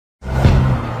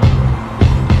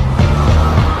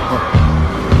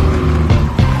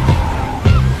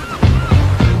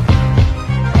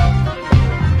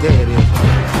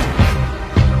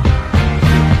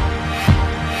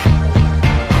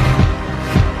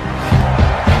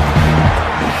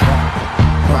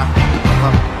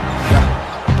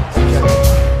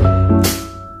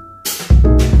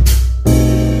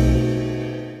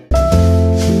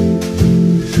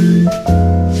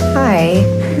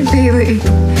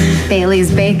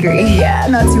Bailey's Bakery. Yeah,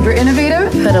 not super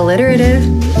innovative, but alliterative.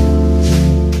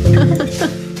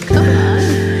 Come on.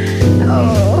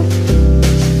 Oh.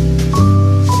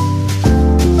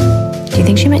 Do you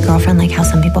think she meant girlfriend like how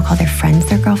some people call their friends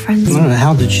their girlfriends?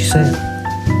 How did she say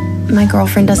it? My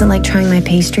girlfriend doesn't like trying my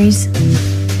pastries.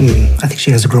 I think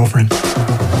she has a girlfriend.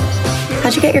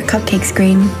 How'd you get your cupcakes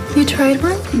green? You tried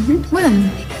one?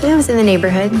 When? I was in the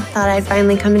neighborhood. Thought I'd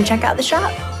finally come and check out the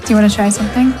shop. Do you want to try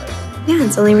something? Yeah,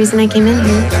 it's the only reason I came in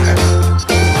here.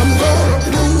 I'm gonna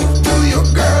prove to your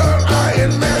girl I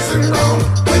ain't messing around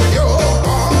with your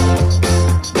heart.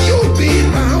 You'll be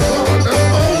my one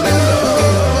and only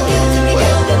love.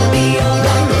 Well, gonna be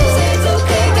alright. Say it's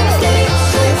okay, gonna stay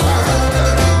so fine.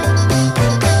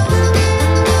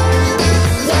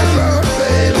 One love,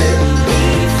 baby.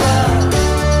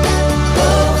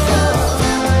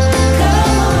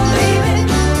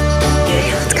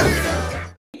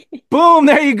 Boom,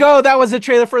 there you go. That was a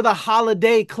trailer for The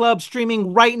Holiday Club,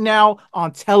 streaming right now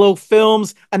on Tello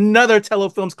Films, another Tello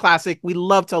Films classic. We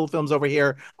love Tello Films over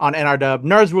here on NRW.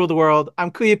 Nerds rule the world.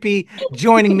 I'm Kuya P.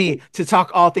 Joining me to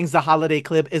talk all things The Holiday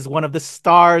Club is one of the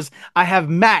stars. I have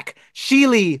Mak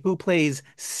Shealy, who plays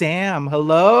Sam.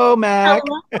 Hello, Mak.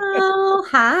 Hello.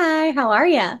 Hi. How are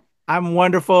you? I'm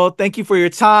wonderful. Thank you for your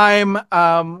time.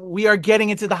 We are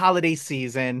getting into the holiday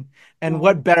season, and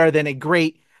what better than a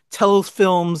great Tello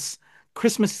Films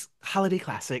Christmas holiday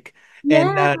classic.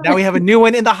 And now we have a new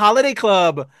one in the Holiday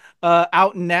Club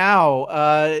out now.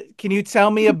 Can you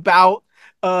tell me about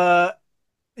a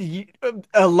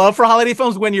love for holiday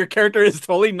films when your character is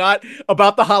totally not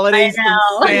about the holidays in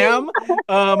Sam?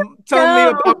 Tell me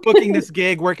about booking this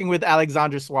gig, working with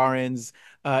Alexandra Swarens,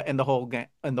 and the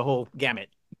whole gamut.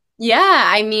 Yeah,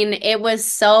 I mean, it was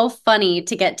so funny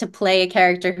to get to play a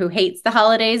character who hates the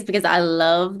holidays because I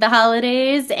love the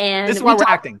holidays, and this is why we're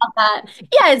acting. About that.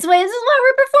 Yeah, this is why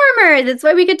we're performers. It's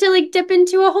why we get to like dip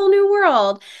into a whole new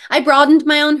world. I broadened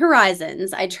my own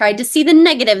horizons. I tried to see the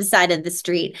negative side of the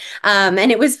street,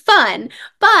 and it was fun.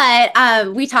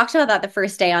 But we talked about that the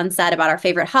first day on set about our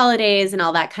favorite holidays and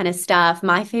all that kind of stuff.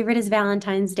 My favorite is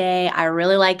Valentine's Day. I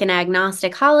really like an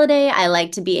agnostic holiday. I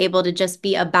like to be able to just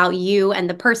be about you and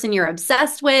the person you're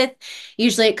obsessed with.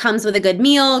 Usually it comes with a good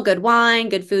meal, good wine,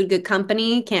 good food, good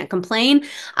company. Can't complain.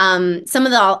 Some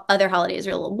of the other holidays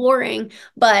are a little boring,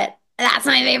 but that's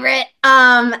my favorite.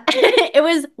 It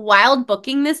was wild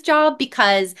booking this job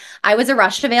because I was a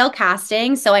Rush to Vail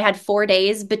casting, so I had 4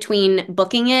 days between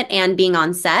booking it and being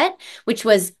on set, which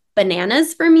was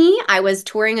bananas for me. I was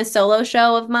touring a solo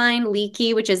show of mine,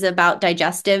 Leaky, which is about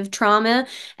digestive trauma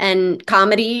and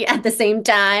comedy at the same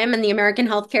time, and the American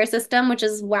healthcare system, which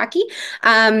is wacky.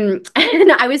 And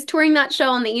I was touring that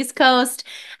show on the East Coast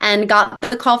and got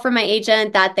the call from my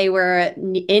agent that they were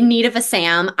in need of a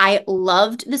Sam. I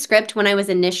loved the script when I was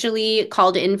initially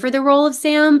called in for the role of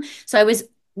Sam, so I was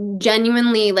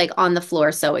genuinely like on the floor,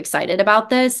 so excited about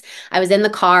this. I was in the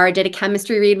car, did a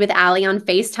chemistry read with Allie on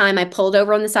FaceTime. I pulled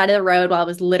over on the side of the road while I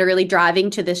was literally driving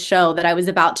to this show that I was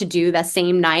about to do that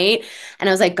same night. And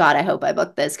I was like, God, I hope I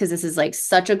book this because this is like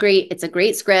it's a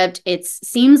great script. It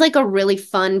seems like a really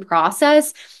fun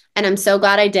process. And I'm so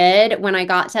glad I did. When I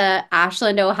got to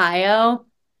Ashland, Ohio,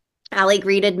 Allie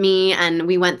greeted me and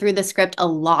we went through the script a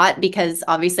lot because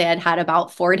obviously I'd had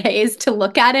about 4 days to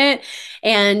look at it.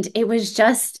 And it was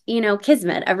just,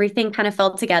 kismet. Everything kind of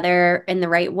fell together in the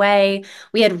right way.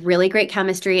 We had really great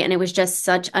chemistry and it was just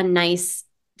such a nice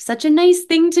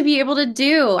thing to be able to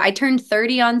do. I turned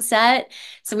 30 on set.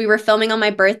 So we were filming on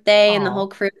my birthday and the whole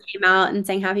crew came out and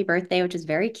sang happy birthday, which was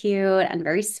very cute and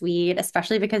very sweet,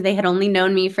 especially because they had only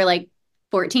known me for like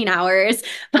 14 hours,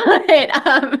 but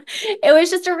it was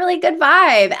just a really good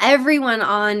vibe. Everyone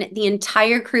on the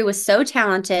entire crew was so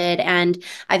talented, and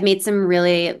I've made some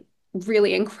really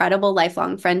incredible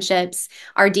lifelong friendships.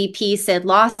 Our DP, Sid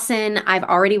Lawson, I've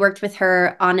already worked with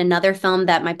her on another film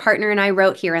that my partner and I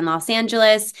wrote here in Los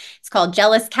Angeles. It's called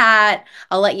Jealous Cat.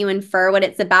 I'll let you infer what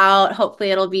it's about.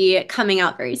 Hopefully it'll be coming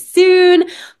out very soon,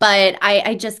 but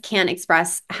I just can't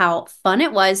express how fun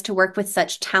it was to work with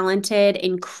such talented,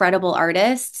 incredible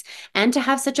artists and to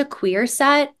have such a queer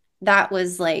set. That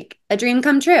was like a dream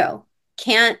come true.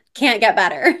 Can't get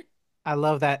better. I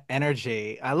love that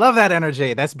energy.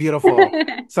 That's beautiful.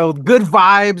 So good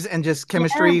vibes and just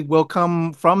chemistry will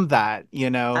come from that,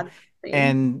 Absolutely.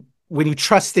 And when you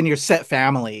trust in your set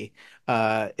family,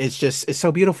 it's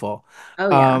so beautiful. Oh,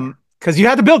 yeah. Because you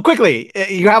had to build quickly.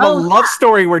 You have a love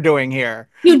story we're doing here.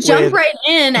 You jump right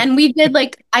in, and we did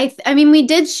we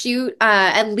did shoot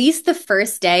at least the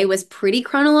first day was pretty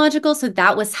chronological, so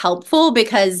that was helpful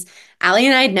because Allie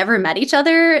and I had never met each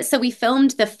other. So we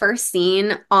filmed the first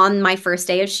scene on my first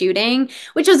day of shooting,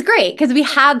 which was great because we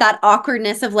had that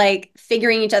awkwardness of like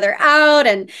figuring each other out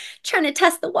and trying to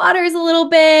test the waters a little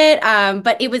bit.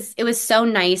 But it was so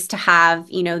nice to have,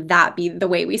 that be the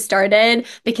way we started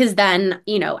because then,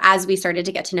 as we started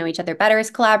to get to know each other better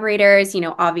as collaborators,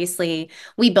 obviously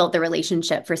we built the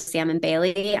relationship for Sam and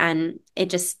Bailey, and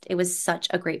it was such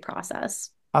a great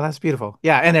process. Oh, that's beautiful.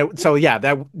 Yeah, and so yeah,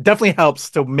 that definitely helps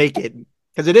to make it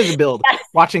because it is a build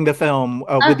watching the film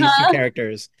with these two Uh-huh.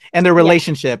 characters and their Yeah.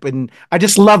 relationship, and I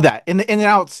just love that in the in and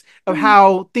outs of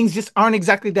how things just aren't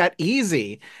exactly that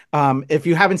easy. If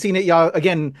you haven't seen it, y'all,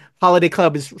 again, Holiday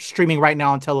Club is streaming right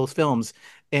now on Tello Films,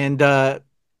 and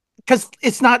because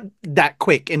it's not that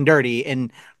quick and dirty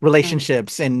in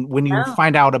relationships, and when you No,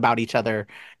 find out about each other,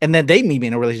 and then they meet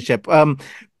in a relationship.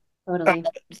 totally.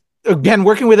 Again,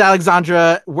 working with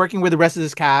Alexandra, working with the rest of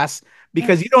this cast, Yeah.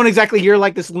 because you don't exactly, you're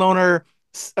like this loner,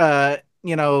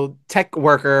 tech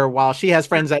worker while she has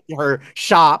friends at her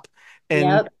shop, and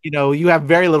Yep. you have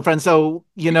very little friends. So,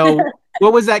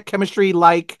 what was that chemistry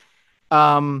like?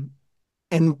 Um,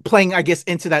 and playing, I guess,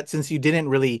 into that since you didn't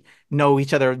really know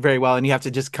each other very well, and you have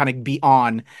to just kind of be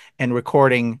on and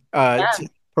recording Yeah. to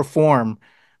perform.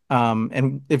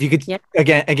 And if you could Yeah.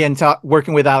 again talk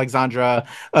working with Alexandra,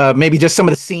 maybe just some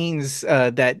of the scenes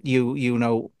that you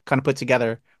kind of put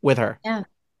together with her. Yeah.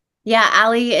 Yeah,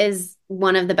 Allie is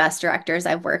one of the best directors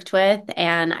I've worked with,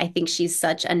 and I think she's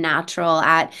such a natural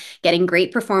at getting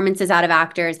great performances out of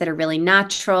actors that are really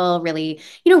natural, really,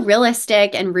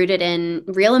 realistic and rooted in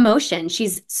real emotion.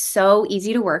 She's so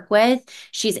easy to work with.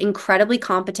 She's incredibly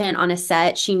competent on a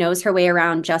set. She knows her way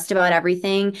around just about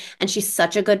everything, and she's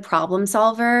such a good problem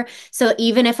solver. So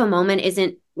even if a moment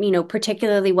isn't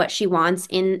particularly what she wants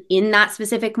in that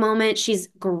specific moment, she's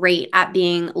great at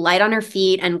being light on her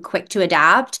feet and quick to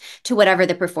adapt to whatever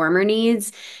the performer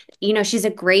needs. She's a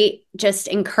great just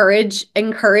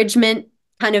encouragement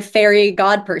kind of fairy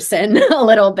god person a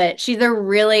little bit. She's a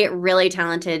really, really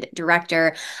talented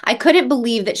director. I couldn't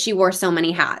believe that she wore so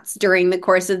many hats during the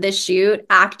course of this shoot,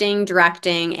 acting,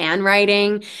 directing, and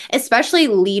writing, especially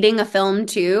leading a film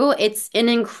too. It's an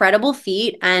incredible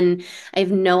feat, and I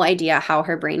have no idea how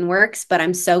her brain works, but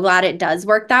I'm so glad it does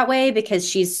work that way because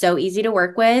she's so easy to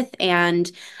work with,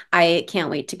 and I can't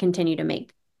wait to continue to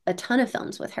make a ton of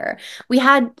films with her. We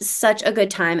had such a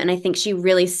good time, and I think she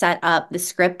really set up the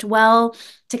script well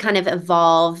to kind of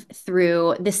evolve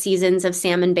through the seasons of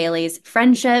Sam and Bailey's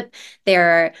friendship,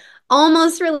 their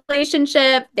almost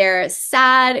relationship, their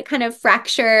sad kind of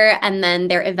fracture, and then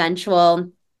their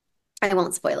eventual, I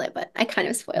won't spoil it, but I kind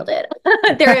of spoiled it.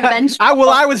 Their eventual.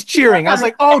 I was cheering. I was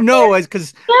like, oh no,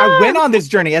 because I went Yeah, on this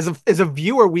journey as a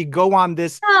viewer. We go on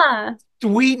this yeah.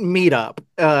 sweet meetup.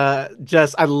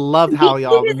 Just I loved how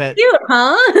y'all It's met cute,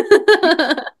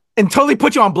 huh? and totally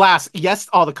put you on blast. Yes,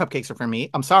 all the cupcakes are for me.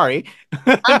 I'm sorry,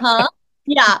 Uh-huh.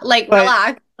 Yeah, like but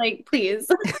relax, like please.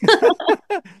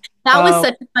 That was um,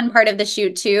 such a fun part of the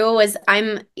shoot too, was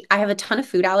I have a ton of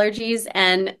food allergies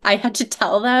and I had to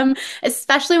tell them,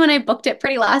 especially when I booked it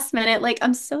pretty last minute, like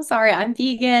I'm so sorry, I'm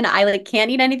vegan. I like can't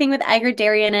eat anything with egg or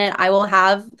dairy in it. I will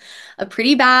have a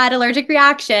pretty bad allergic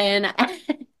reaction.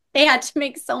 They had to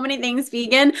make so many things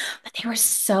vegan, but they were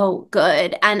so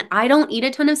good. And I don't eat a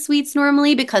ton of sweets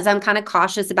normally because I'm kind of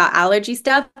cautious about allergy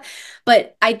stuff.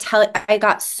 But I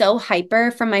got so hyper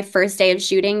from my first day of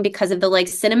shooting because of the like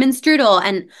cinnamon strudel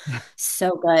and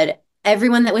so good.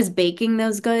 Everyone that was baking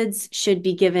those goods should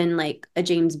be given like a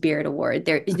James Beard Award.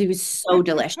 It was so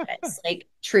delicious, like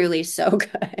truly so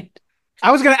good.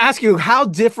 I was gonna ask you how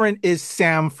different is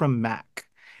Sam from Mac,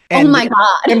 Oh and my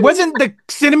God. and wasn't the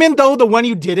cinnamon though the one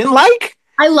you didn't like?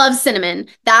 I love cinnamon.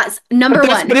 That's But number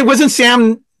one. it wasn't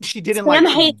Sam. She didn't Sam like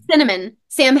hates cinnamon. cinnamon.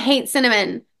 Sam hates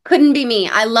cinnamon. Couldn't be me.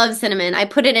 I love cinnamon. I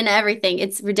put it in everything.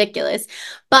 It's ridiculous.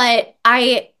 But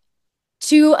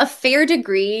to a fair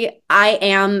degree, I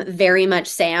am very much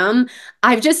Sam.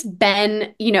 I've just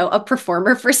been, a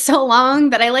performer for so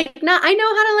long that I know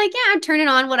how to like, yeah, turn it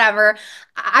on, whatever.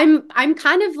 I'm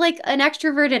kind of like an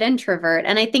extroverted introvert,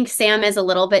 and I think Sam is a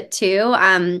little bit too.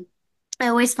 I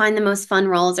always find the most fun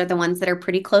roles are the ones that are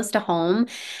pretty close to home.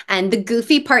 And the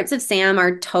goofy parts of Sam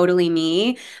are totally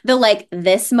me. The like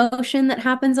this motion that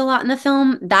happens a lot in the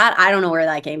film, that I don't know where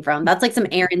that came from. That's like some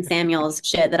Aaron Samuels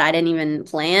shit that I didn't even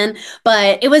plan.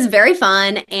 But it was very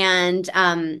fun. And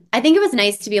I think it was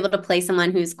nice to be able to play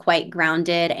someone who's quite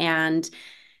grounded and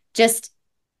just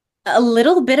a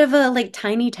little bit of a like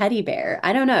tiny teddy bear.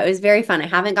 I don't know. It was very fun. I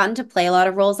haven't gotten to play a lot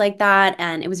of roles like that.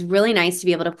 And it was really nice to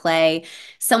be able to play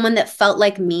someone that felt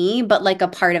like me, but like a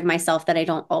part of myself that I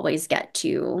don't always get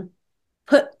to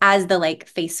put as the like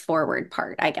face forward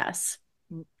part, I guess.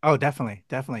 Oh, definitely,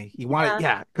 definitely. You want it,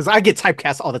 Yeah, yeah, because I get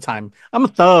typecast all the time. I'm a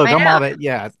thug. I I'm all know. that.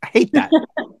 Yeah, I hate that.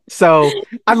 So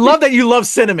I love that you love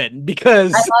cinnamon I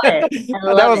because love it. I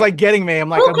that love was it. like getting me. I'm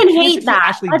like, Who I'm can curious if hate she that?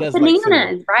 actually That's does like cinnamon,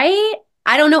 bananas, right?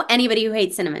 I don't know anybody who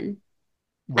hates cinnamon,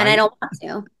 and I right? don't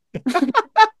want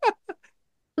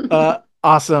to.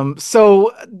 Awesome.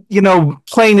 So,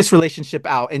 playing this relationship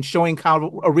out and showing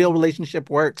how a real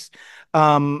relationship works.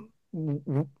 What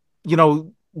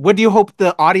do you hope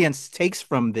the audience takes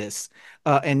from this?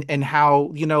 And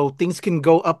how, things can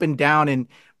go up and down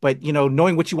but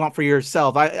knowing what you want for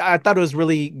yourself. I thought it was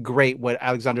really great what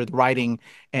Alexandra the writing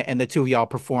and the two of y'all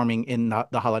performing in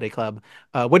the Holiday Club.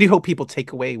 What do you hope people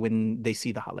take away when they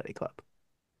see the Holiday Club?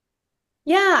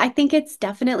 Yeah, I think it's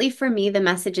definitely for me. The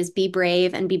message is be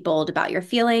brave and be bold about your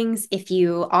feelings. If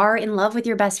you are in love with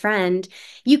your best friend,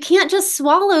 you can't just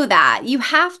swallow that. You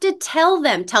have to tell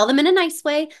them in a nice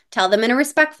way, tell them in a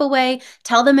respectful way,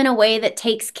 tell them in a way that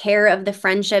takes care of the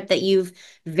friendship that you've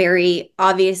very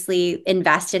obviously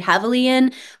invested heavily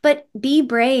in. But be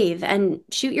brave and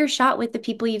shoot your shot with the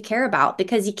people you care about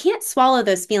because you can't swallow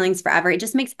those feelings forever. It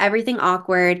just makes everything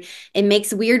awkward. It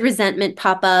makes weird resentment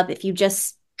pop up if you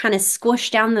just kind of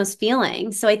squish down those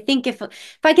feelings. So I think if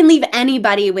I can leave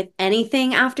anybody with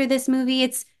anything after this movie,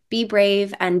 it's be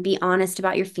brave and be honest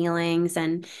about your feelings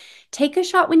and take a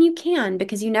shot when you can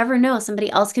because you never know somebody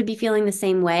else could be feeling the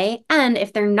same way. And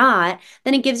if they're not,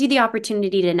 then it gives you the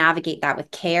opportunity to navigate that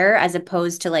with care as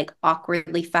opposed to like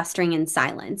awkwardly festering in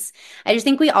silence. I just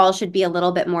think we all should be a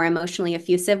little bit more emotionally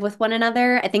effusive with one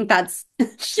another. I think that's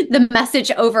the message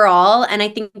overall. And I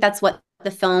think that's what the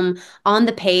film on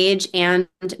the page and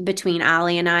between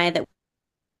Ali and I that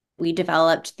we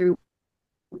developed through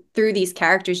these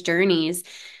characters' journeys.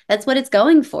 That's what it's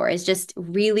going for, is just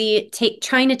really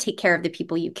trying to take care of the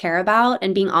people you care about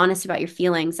and being honest about your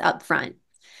feelings up front.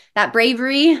 That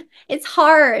bravery, it's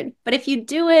hard, but if you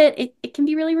do it, it can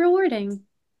be really rewarding.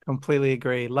 Completely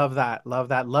agree. Love that. Love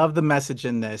that. Love the message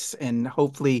in this. And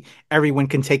hopefully everyone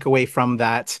can take away from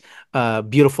that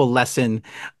beautiful lesson.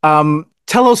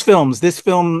 Tello's Films. This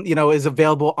film, is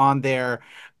available on there.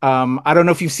 I don't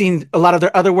know if you've seen a lot of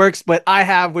their other works, but I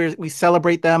have where we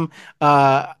celebrate them.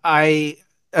 I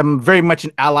am very much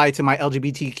an ally to my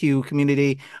LGBTQ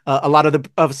community. A lot of the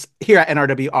of us here at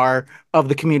NRW are of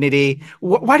the community.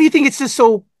 Why do you think it's just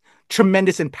so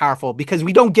tremendous and powerful? Because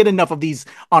we don't get enough of these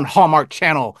on Hallmark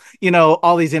Channel,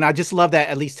 all these, and I just love that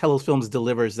at least Tello Films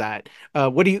delivers that.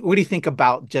 What do you think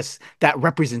about just that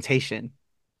representation?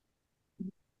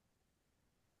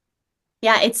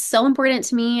 Yeah, it's so important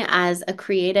to me as a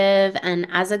creative and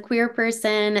as a queer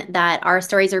person that our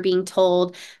stories are being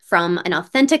told from an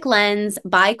authentic lens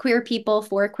by queer people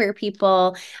for queer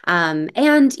people. And,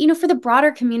 for the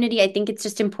broader community, I think it's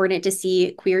just important to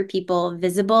see queer people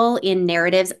visible in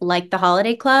narratives like The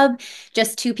Holiday Club,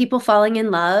 just two people falling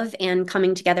in love and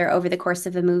coming together over the course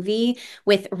of a movie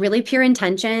with really pure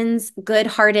intentions,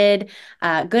 good-hearted,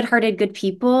 good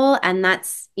people. And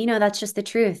that's just the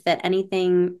truth that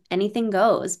anything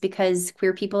goes because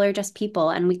queer people are just people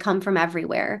and we come from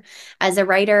everywhere. As a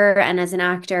writer and as an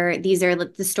actor, these are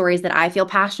the stories that I feel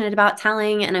passionate about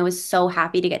telling. And I was so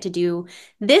happy to get to do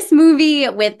this movie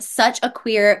with such a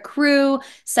queer crew,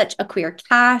 such a queer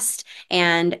cast,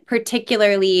 and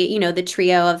particularly, the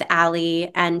trio of Ali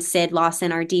and Sid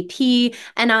Lawson, our DP,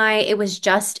 and I. It was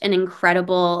just an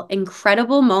incredible,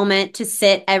 incredible moment to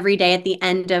sit every day at the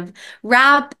end of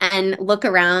wrap and look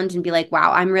around and be like,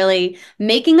 wow, I'm really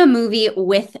making a movie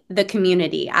with the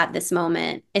community at this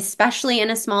moment, especially in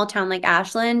a small town like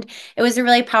Ashland. It was a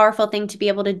really powerful thing to be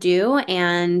able to do,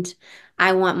 and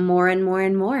I want more and more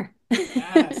and more.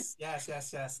 Yes, yes,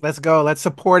 yes, yes. Let's go. Let's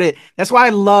support it. That's why I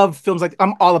love films like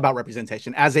I'm all about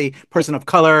representation as a person of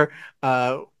color,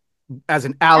 as an Yeah,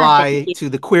 thank ally you. to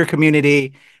the queer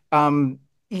community.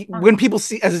 When people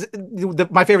see,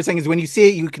 my favorite thing is when you see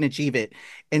it, you can achieve it.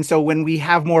 And so when we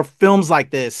have more films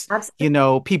like this,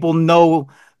 Absolutely. people know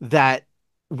that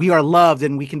we are loved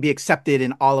and we can be accepted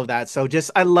and all of that. So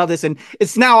just, I love this. And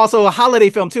it's now also a holiday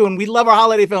film too. And we love our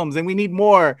holiday films and we need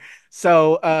more.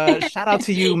 So shout out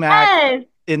to you, Mac, Yes.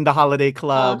 in the Holiday Oh,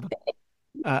 Club.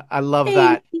 I love thank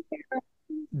that. you.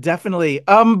 Definitely.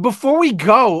 Before we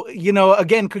go,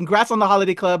 again, congrats on the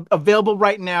Holiday Club, available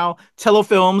right now, Tello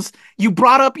Films. You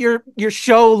brought up your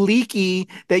show Leaky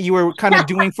that you were kind of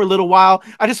doing for a little while.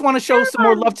 I just want to show some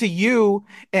more love to you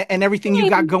and everything you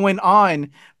got Thanks. going on.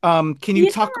 Can you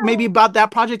Yeah. talk maybe about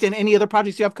that project and any other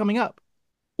projects you have coming up?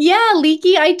 Yeah,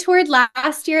 Leaky, I toured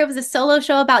last year. It was a solo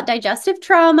show about digestive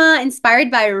trauma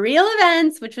inspired by real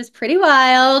events, which was pretty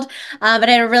wild. But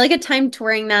I had a really good time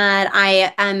touring that.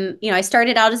 I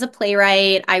started out as a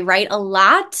playwright. I write a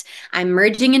lot. I'm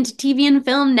merging into TV and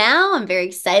film now. I'm very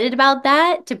excited about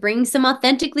that to bring some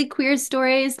authentically queer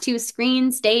stories to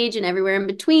screen, stage, and everywhere in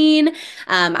between.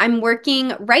 I'm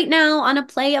working right now on a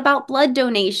play about blood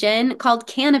donation called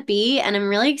Canopy, and I'm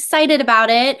really excited about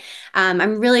it.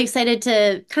 I'm really excited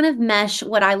to kind of mesh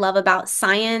what I love about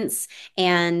science.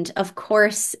 And of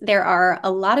course, there are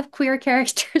a lot of queer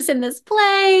characters in this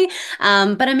play.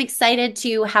 But I'm excited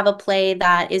to have a play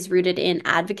that is rooted in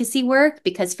advocacy work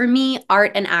because for me,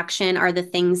 art and action are the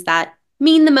things that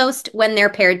mean the most when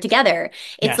they're paired together.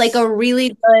 It's like a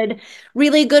Yes.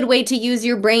 really good way to use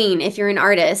your brain if you're an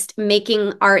artist,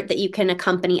 making art that you can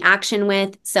accompany action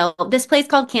with. So this play is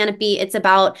called Canopy. It's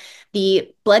about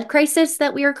the blood crisis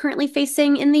that we are currently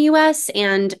facing in the US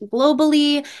and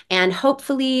globally. And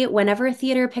hopefully, whenever a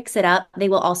theater picks it up, they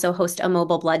will also host a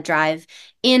mobile blood drive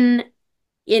in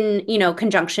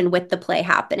conjunction with the play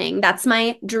happening. That's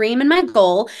my dream and my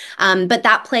goal. But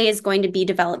that play is going to be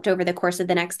developed over the course of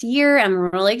the next year. I'm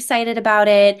really excited about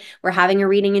it. We're having a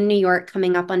reading in New York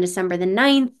coming up on December the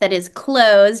 9th that is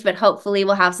closed, but hopefully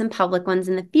we'll have some public ones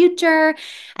in the future.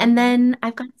 And Okay. then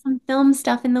I've got some film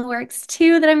stuff in the works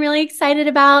too that I'm really excited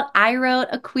about. I wrote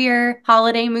a queer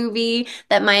holiday movie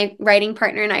that my writing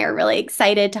partner and I are really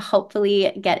excited to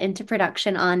hopefully get into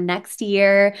production on next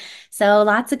year. So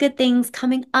lots of good things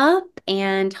coming up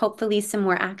and hopefully some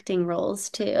more acting roles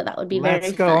too. That would be Let's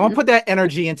very go. I'll fun. put that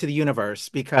energy into the universe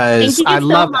Thank because I you so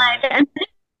love much. that. And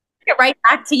get right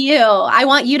back to you. I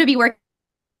want you to be working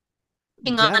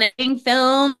on Def editing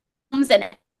films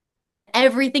and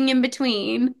everything in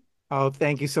between. Oh,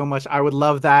 thank you so much. I would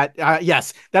love that.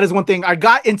 Yes, that is one thing. I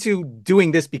got into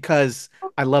doing this because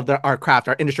I love our craft,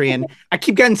 our industry, and I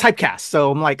keep getting typecast. So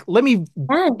I'm like, let me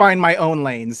Yes. find my own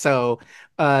lane. So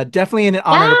definitely an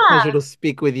honor and a pleasure Yeah. to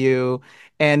speak with you.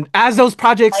 And as those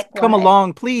projects come Likewise.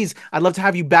 along, please, I'd love to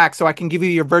have you back so I can give you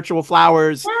your virtual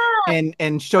flowers Yeah.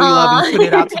 and show you love and put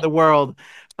it out to Aw. the world.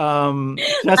 Just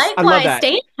I love Likewise. that.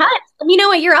 Stay in touch. Let me know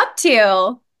what you're up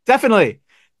to. Definitely,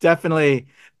 definitely.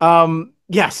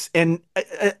 Yes, and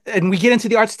we get into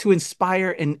the arts to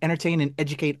inspire and entertain and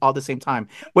educate all at the same time.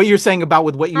 What you're saying about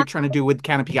with what you're trying to do with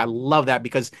Canopy, I love that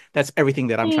because that's everything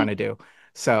that I'm trying to do.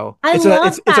 So I it's a love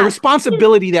it's a that.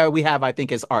 responsibility that we have, I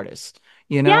think, as artists,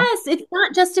 you know? Yes, it's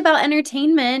not just about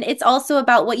entertainment. It's also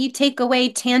about what you take away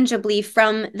tangibly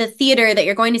from the theater that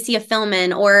you're going to see a film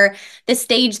in or the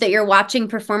stage that you're watching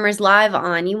performers live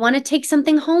on. You want to take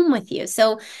something home with you.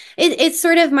 So it's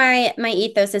sort of my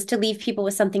ethos is to leave people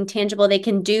with something tangible they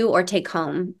can do or take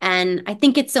home. And I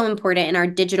think it's so important in our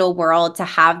digital world to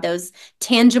have those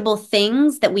tangible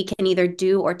things that we can either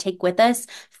do or take with us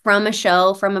from a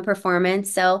show, from a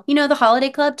performance. So, the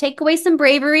Holiday Club, take away some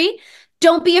bravery.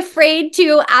 Don't be afraid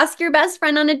to ask your best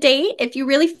friend on a date if you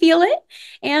really feel it.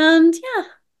 And yeah,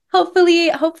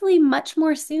 hopefully much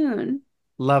more soon.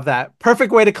 Love that.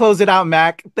 Perfect way to close it out,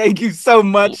 Mac. Thank you so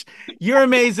much. You're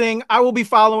amazing. I will be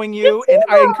following you, and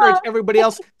I encourage everybody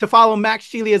else to follow Mak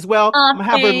Shealy as well. I'm gonna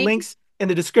have her Thanks. links in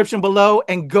the description below,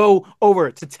 and go over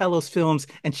to Tello's Films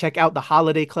and check out the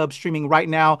Holiday Club streaming right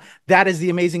now. That is the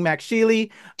amazing Mak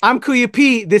Shealy. I'm Kuya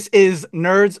P. This is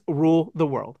Nerds Rule the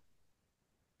World.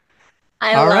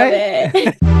 I All love right.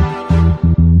 it.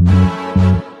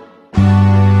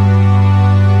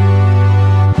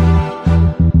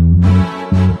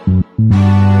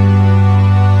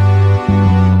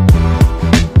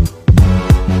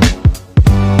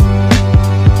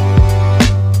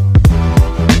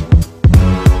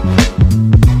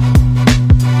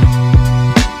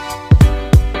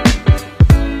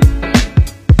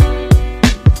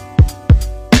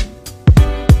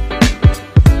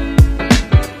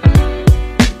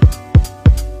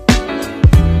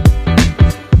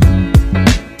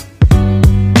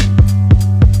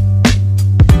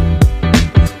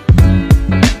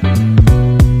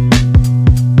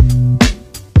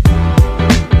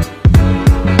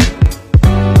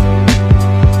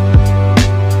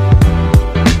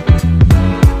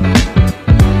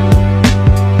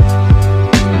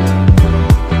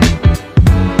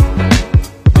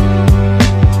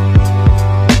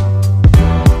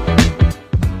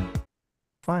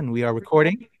 Fun. We are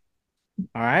recording.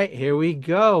 All right, here we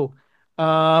go.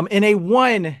 In a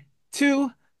one, two,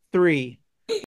 three.